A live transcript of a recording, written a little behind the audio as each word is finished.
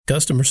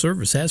Customer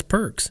service has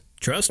perks.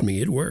 Trust me,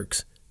 it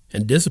works.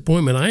 And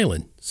Disappointment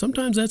Island,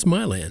 sometimes that's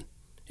my land.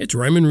 It's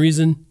Rhyme and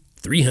Reason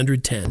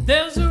 310.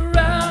 There's a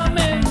rhyme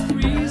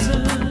and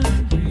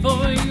reason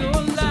for your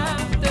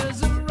life.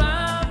 There's a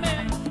rhyme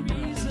and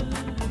reason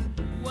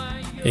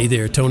why you... Hey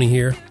there, Tony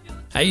here.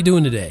 How you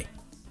doing today?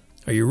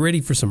 Are you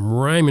ready for some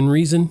rhyme and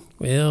reason?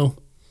 Well,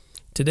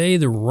 today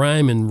the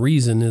rhyme and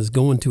reason is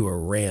going to a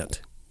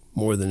rant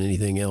more than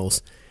anything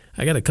else.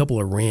 I got a couple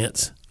of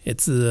rants.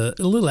 It's a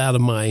little out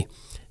of my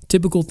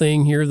typical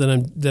thing here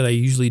that I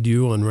usually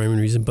do on Rhyme and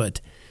Reason,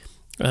 but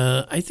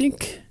I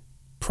think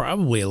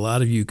probably a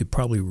lot of you could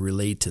probably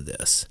relate to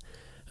this.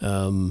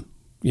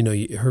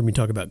 You heard me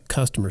talk about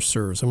customer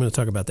service. I'm going to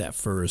talk about that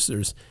first.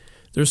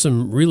 There's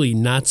some really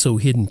not so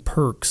hidden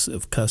perks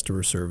of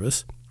customer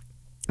service,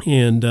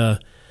 and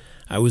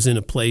I was in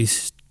a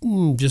place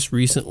just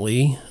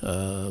recently,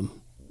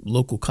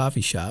 local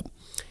coffee shop,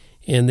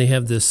 and they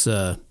have this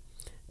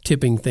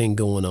tipping thing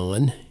going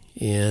on,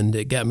 and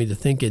it got me to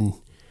thinking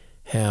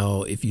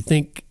how if you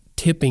think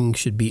tipping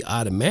should be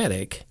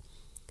automatic,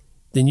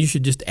 then you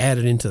should just add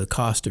it into the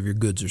cost of your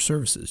goods or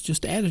services.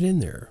 Just add it in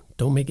there.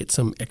 Don't make it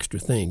some extra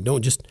thing.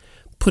 Don't just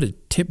put a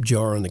tip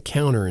jar on the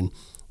counter and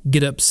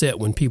get upset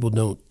when people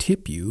don't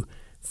tip you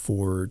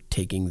for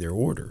taking their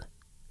order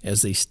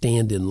as they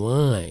stand in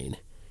line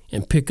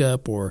and pick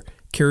up or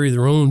carry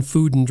their own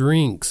food and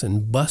drinks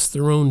and bust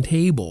their own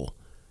table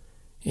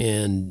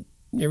and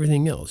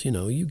everything else.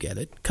 You get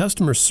it.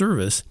 Customer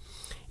service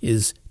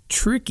is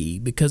tricky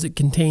because it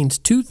contains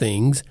two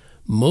things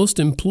most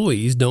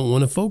employees don't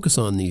want to focus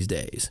on these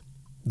days: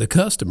 the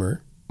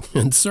customer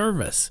and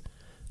service.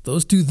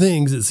 Those two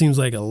things, it seems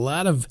like a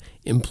lot of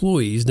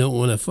employees don't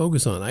want to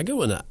focus on. I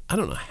go into I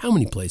don't know how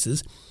many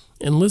places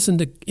and listen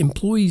to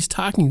employees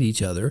talking to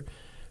each other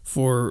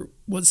for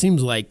what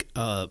seems like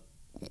a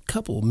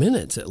couple of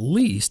minutes at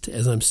least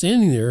as I'm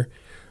standing there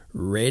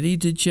ready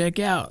to check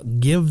out,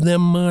 give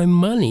them my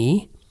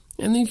money,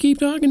 and then keep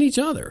talking to each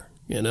other,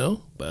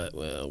 but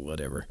well,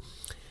 whatever.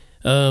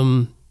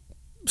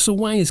 So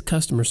why is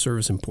customer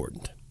service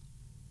important?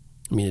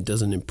 I mean, it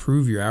doesn't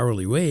improve your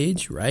hourly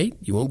wage, right?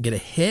 You won't get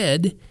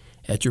ahead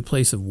at your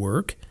place of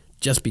work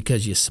just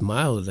because you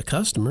smile at a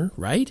customer,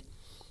 right?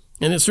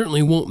 And it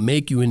certainly won't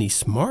make you any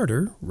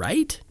smarter,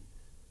 right?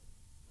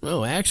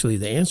 No, actually,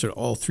 the answer to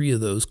all three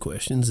of those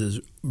questions is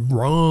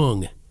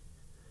wrong.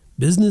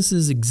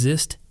 Businesses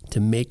exist to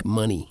make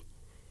money.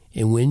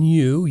 And when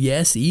you,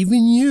 yes,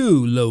 even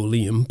you,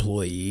 lowly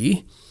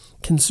employee,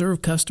 can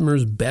serve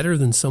customers better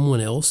than someone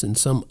else in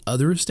some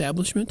other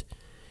establishment,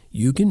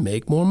 you can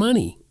make more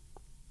money.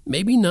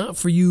 Maybe not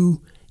for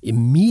you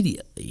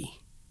immediately,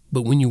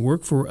 but when you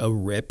work for a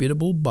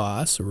reputable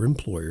boss or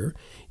employer,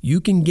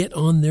 you can get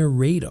on their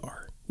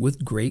radar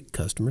with great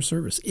customer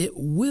service. It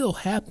will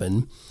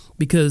happen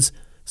because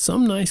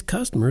some nice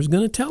customer is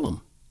going to tell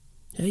them,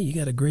 hey, you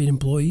got a great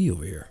employee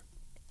over here.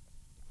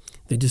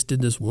 They just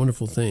did this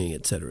wonderful thing,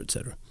 et cetera, et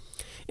cetera.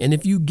 And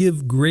if you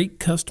give great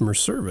customer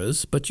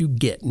service, but you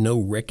get no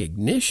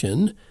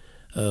recognition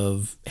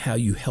of how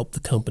you help the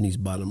company's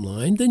bottom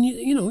line, then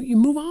you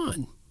move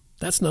on.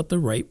 That's not the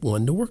right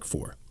one to work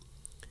for.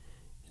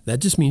 That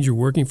just means you're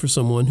working for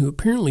someone who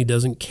apparently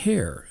doesn't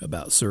care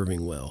about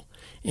serving well,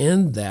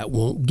 and that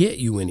won't get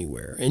you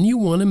anywhere. And you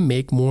want to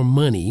make more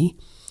money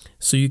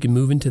so you can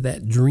move into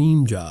that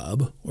dream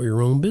job or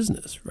your own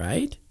business,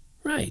 right?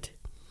 Right.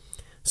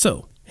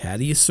 So, how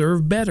do you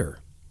serve better?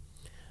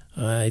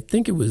 I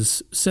think it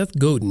was Seth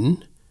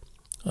Godin,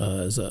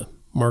 as a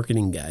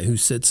marketing guy, who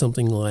said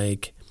something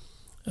like,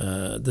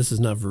 this is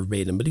not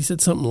verbatim, but he said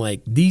something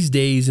like, these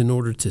days, in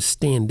order to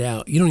stand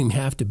out, you don't even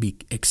have to be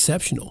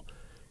exceptional.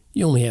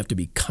 You only have to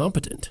be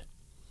competent.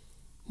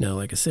 Now,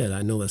 like I said,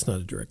 I know that's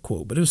not a direct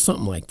quote, but it was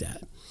something like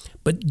that.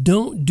 But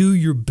don't do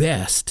your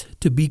best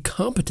to be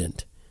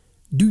competent.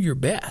 Do your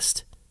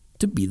best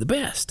to be the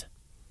best.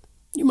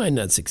 You might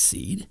not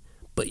succeed,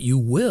 but you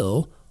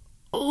will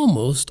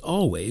almost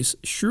always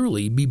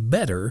surely be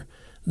better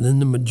than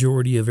the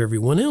majority of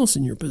everyone else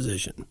in your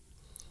position.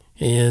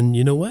 And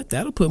you know what?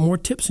 That'll put more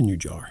tips in your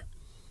jar.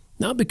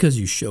 Not because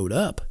you showed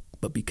up,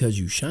 but because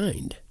you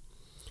shined.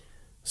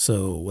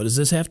 So what does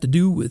this have to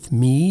do with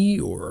me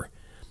or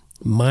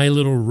my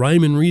little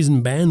Rhyme and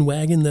Reason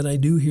bandwagon that I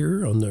do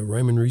here on the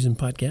Rhyme and Reason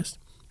podcast?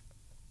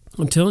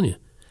 I'm telling you,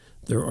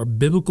 there are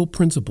biblical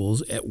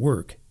principles at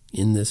work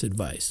in this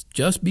advice.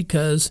 Just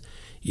because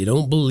you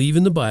don't believe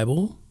in the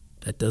Bible,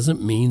 that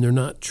doesn't mean they're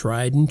not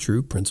tried and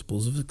true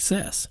principles of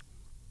success.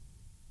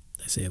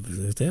 I say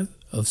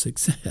of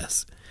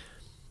success.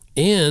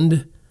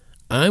 And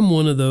I'm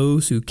one of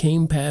those who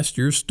came past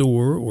your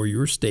store or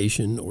your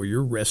station or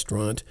your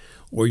restaurant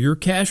or your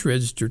cash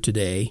register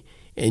today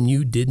and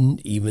you didn't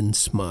even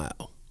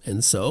smile.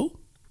 And so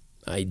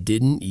I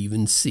didn't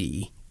even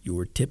see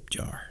your tip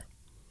jar.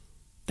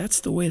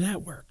 That's the way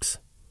that works.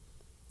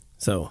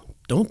 So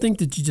don't think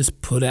that you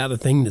just put out a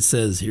thing that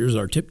says, here's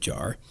our tip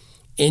jar,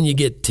 and you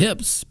get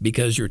tips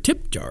because your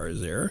tip jar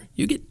is there.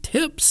 You get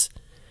tips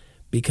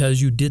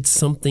because you did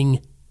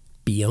something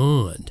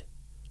beyond.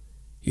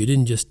 You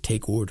didn't just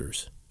take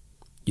orders.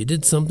 You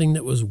did something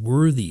that was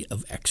worthy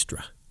of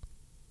extra.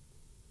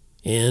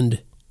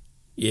 And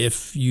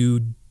if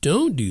you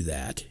don't do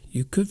that,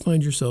 you could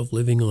find yourself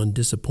living on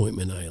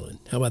Disappointment Island.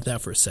 How about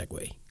that for a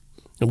segue?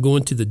 I'm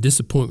going to the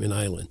Disappointment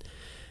Island.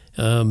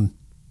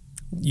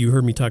 You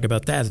heard me talk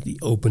about that at the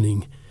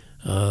opening.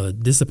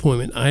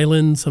 Disappointment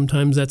Island,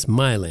 sometimes that's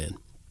my land.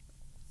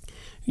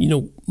 You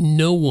know,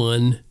 no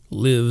one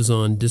lives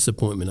on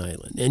Disappointment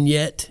Island. And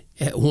yet,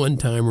 at one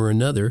time or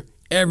another,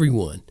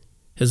 everyone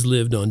has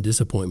lived on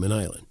Disappointment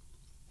Island.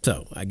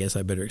 So, I guess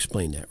I better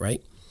explain that,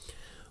 right?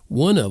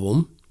 One of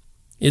them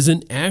is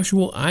an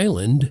actual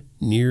island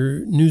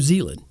near New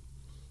Zealand.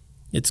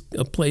 It's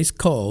a place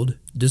called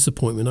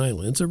Disappointment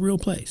Island. It's a real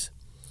place.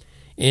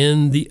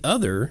 And the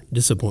other,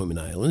 Disappointment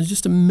Island, is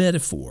just a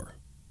metaphor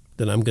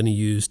that I'm going to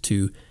use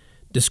to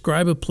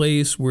describe a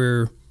place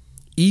where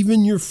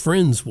even your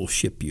friends will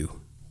ship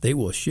you. They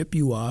will ship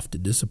you off to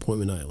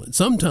Disappointment Island,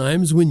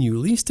 sometimes when you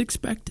least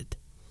expect it.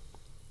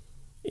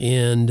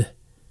 And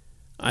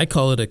I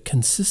call it a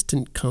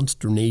consistent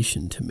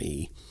consternation to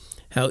me,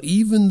 how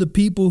even the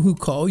people who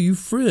call you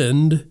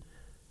friend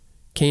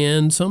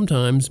can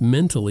sometimes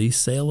mentally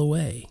sail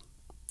away,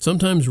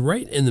 sometimes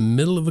right in the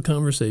middle of a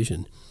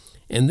conversation,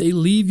 and they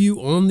leave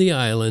you on the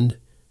island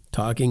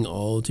talking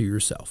all to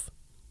yourself.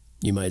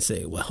 You might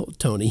say, well,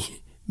 Tony,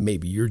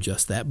 maybe you're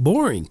just that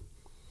boring.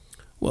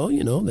 Well,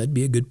 you know, that'd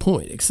be a good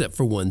point, except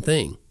for one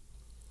thing.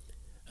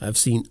 I've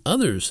seen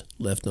others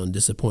left on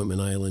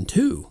Disappointment Island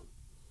too.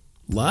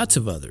 Lots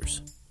of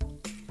others.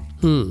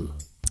 And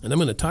I'm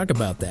going to talk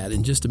about that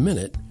in just a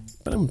minute,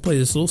 but I'm going to play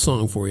this little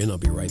song for you and I'll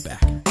be right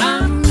back.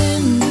 I'm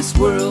in this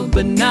world,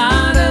 but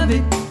not of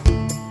it.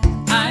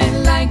 I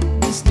like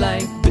this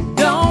life, but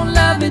don't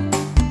love it.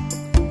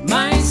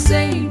 My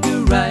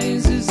Savior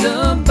rises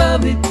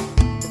above it.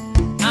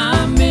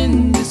 I'm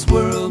in this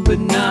world, but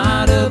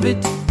not of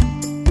it.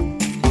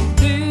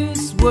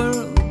 This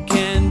world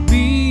can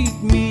beat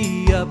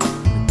me up.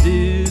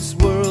 This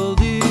world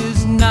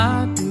is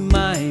not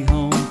my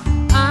home.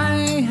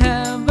 I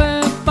have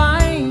a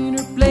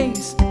finer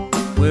place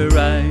where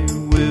I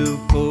will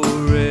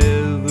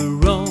forever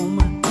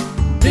roam.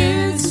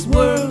 This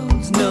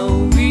world's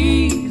no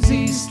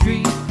easy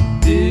street.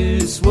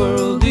 This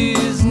world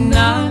is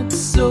not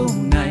so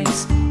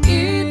nice.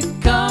 It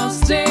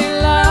costs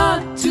a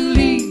lot to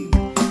leave,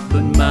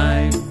 but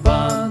my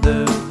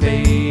Father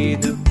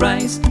paid the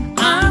price.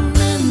 I'm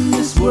in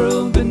this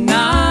world, but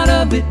not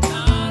of it.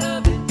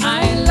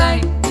 I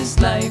like this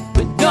life,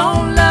 but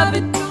don't love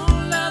it.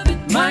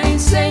 My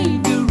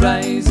Savior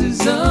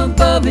rises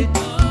above it.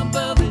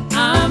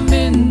 I'm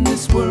in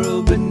this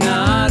world, but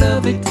not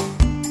of it.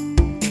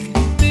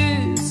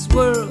 This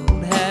world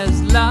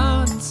has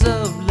lots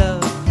of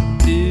love.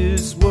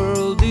 This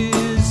world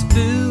is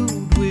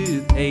filled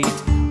with hate.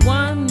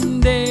 One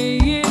day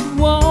it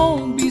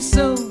won't be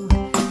so,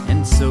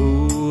 and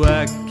so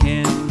I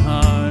can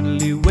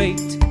hardly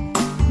wait.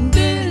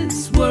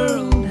 This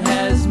world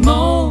has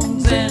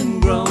moans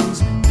and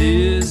groans.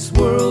 This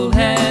world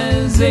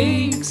has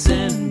aches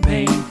and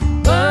pain,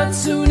 but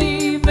soon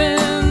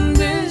even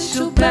this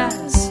shall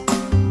pass.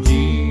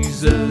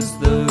 Jesus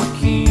the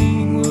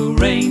King will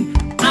reign.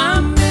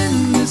 I'm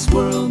in this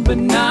world, but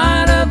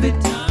not of it.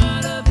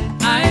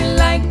 I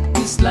like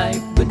this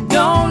life, but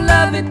don't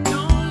love it.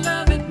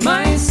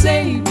 My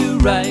Savior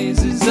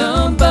rises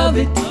above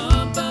it.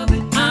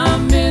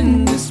 I'm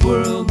in this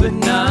world, but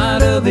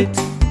not of it.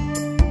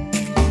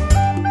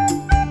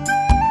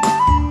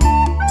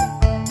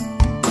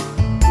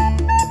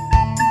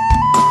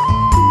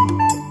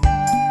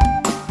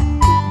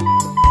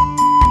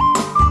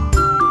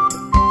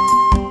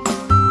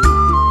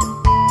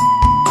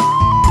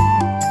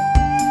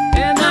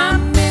 And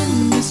I'm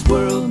in this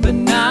world, but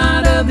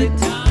not of it.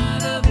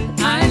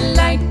 I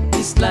like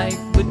this life,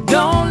 but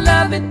don't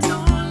love it.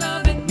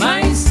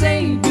 My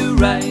Savior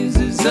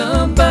rises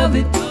above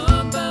it.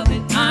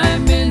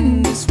 I'm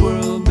in this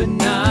world, but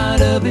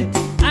not of it.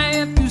 I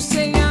have to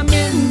say I'm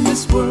in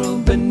this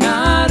world, but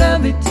not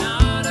of it.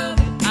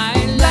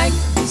 I like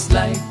this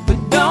life, but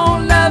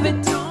don't love it.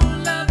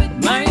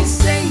 My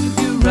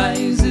Savior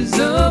rises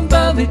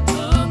above it.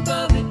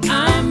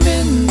 I'm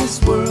in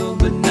this world,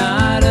 but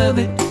not of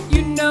it.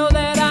 You know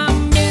that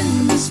I'm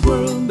in this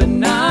world, but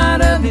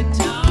not of it.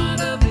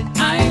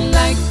 I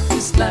like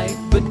this life,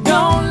 but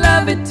don't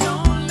love it.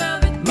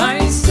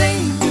 My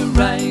Savior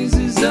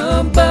rises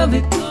above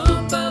it.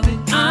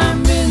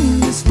 I'm in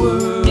this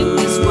world,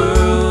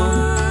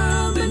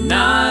 but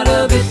not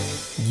of it.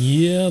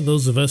 Yeah,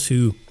 those of us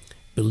who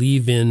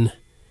believe in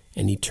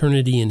an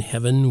eternity in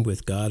heaven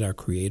with God our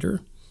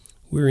Creator,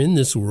 we're in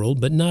this world,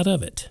 but not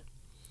of it.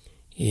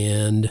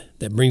 And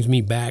that brings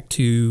me back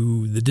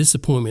to the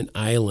Disappointment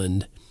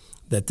Island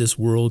that this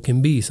world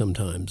can be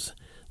sometimes.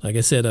 Like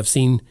I said, I've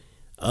seen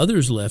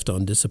others left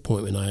on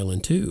Disappointment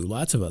Island too,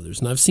 lots of others.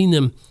 And I've seen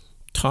them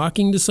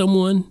talking to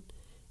someone,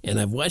 and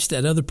I've watched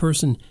that other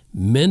person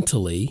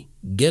mentally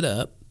get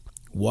up,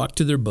 walk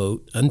to their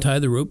boat, untie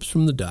the ropes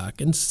from the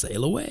dock, and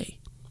sail away.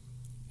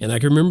 And I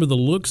can remember the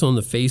looks on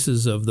the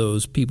faces of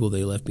those people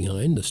they left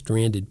behind, the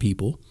stranded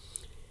people.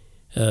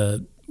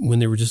 when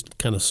they were just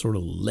kind of sort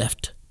of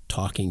left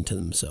talking to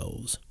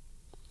themselves.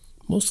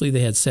 Mostly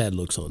they had sad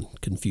looks on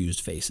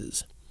confused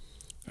faces.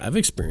 I've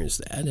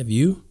experienced that. Have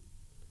you?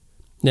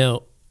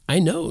 Now, I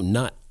know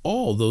not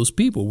all those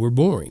people were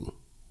boring.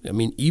 I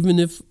mean, even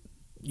if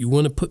you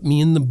want to put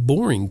me in the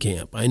boring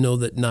camp, I know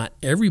that not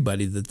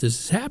everybody that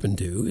this has happened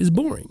to is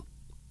boring.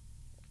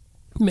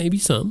 Maybe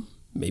some,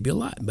 maybe a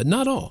lot, but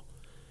not all.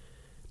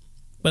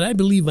 But I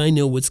believe I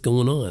know what's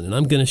going on, and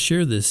I'm going to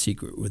share this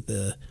secret with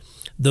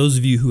those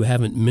of you who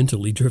haven't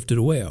mentally drifted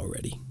away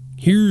already.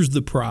 Here's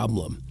the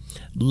problem.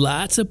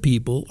 Lots of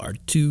people are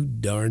too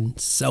darn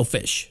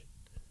selfish.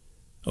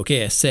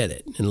 Okay, I said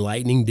it, and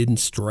lightning didn't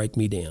strike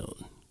me down.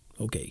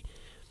 Okay.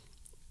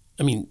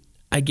 I mean,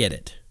 I get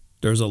it.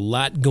 There's a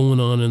lot going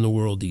on in the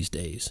world these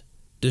days.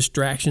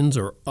 Distractions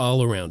are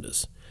all around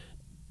us.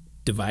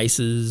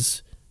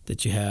 Devices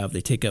that you have,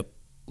 they take up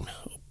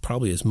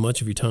probably as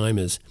much of your time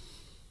as,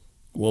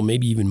 well,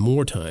 maybe even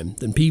more time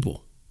than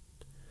people.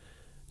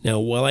 Now,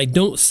 while I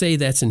don't say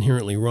that's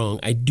inherently wrong,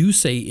 I do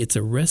say it's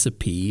a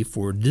recipe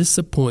for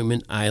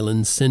Disappointment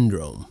Island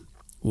Syndrome.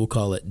 We'll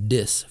call it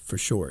DIS for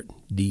short,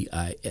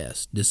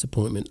 D-I-S,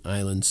 Disappointment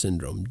Island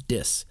Syndrome,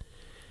 DIS.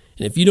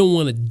 And if you don't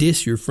want to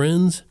diss your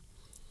friends,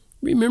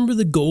 remember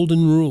the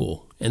golden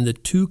rule and the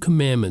 2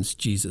 commandments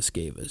Jesus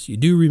gave us. You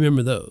do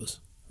remember those,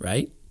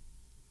 right?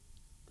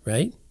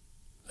 Right?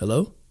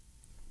 Hello?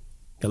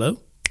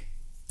 Hello?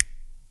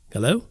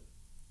 Hello?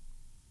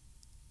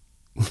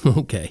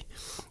 Okay.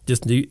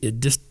 Just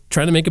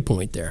trying to make a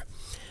point there.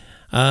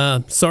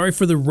 Sorry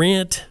for the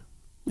rant.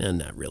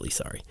 Not really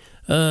sorry.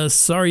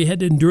 Sorry you had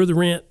to endure the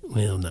rant.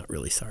 Well, not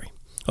really sorry.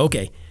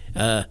 Okay.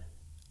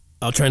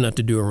 I'll try not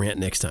to do a rant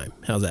next time.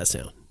 How's that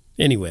sound?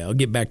 Anyway, I'll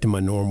get back to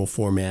my normal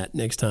format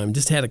next time.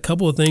 Just had a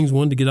couple of things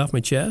wanted to get off my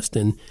chest,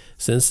 and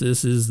since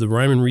this is the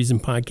Rhyme and Reason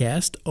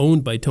podcast,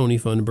 owned by Tony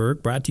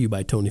Funderburg, brought to you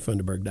by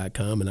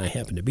TonyFunderburg.com, and I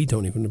happen to be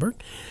Tony Funderburg,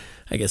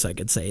 I guess I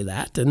could say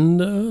that.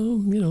 And,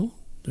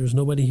 there's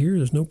nobody here.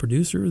 There's no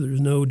producer. There's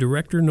no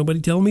director.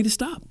 Nobody telling me to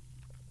stop.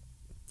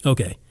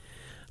 Okay.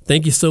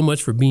 Thank you so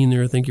much for being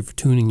there. Thank you for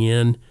tuning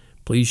in.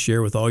 Please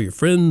share with all your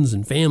friends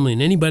and family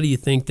and anybody you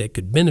think that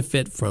could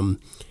benefit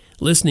from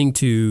listening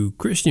to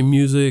Christian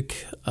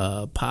music,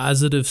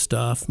 positive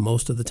stuff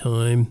most of the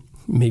time,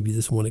 maybe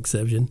this one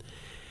exception,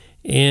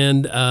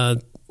 and,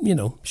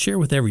 share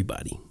with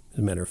everybody, as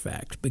a matter of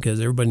fact, because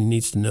everybody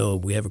needs to know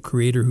we have a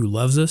creator who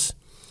loves us.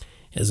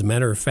 As a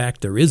matter of fact,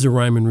 there is a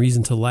rhyme and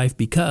reason to life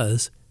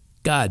because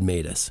God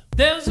made us.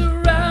 There's a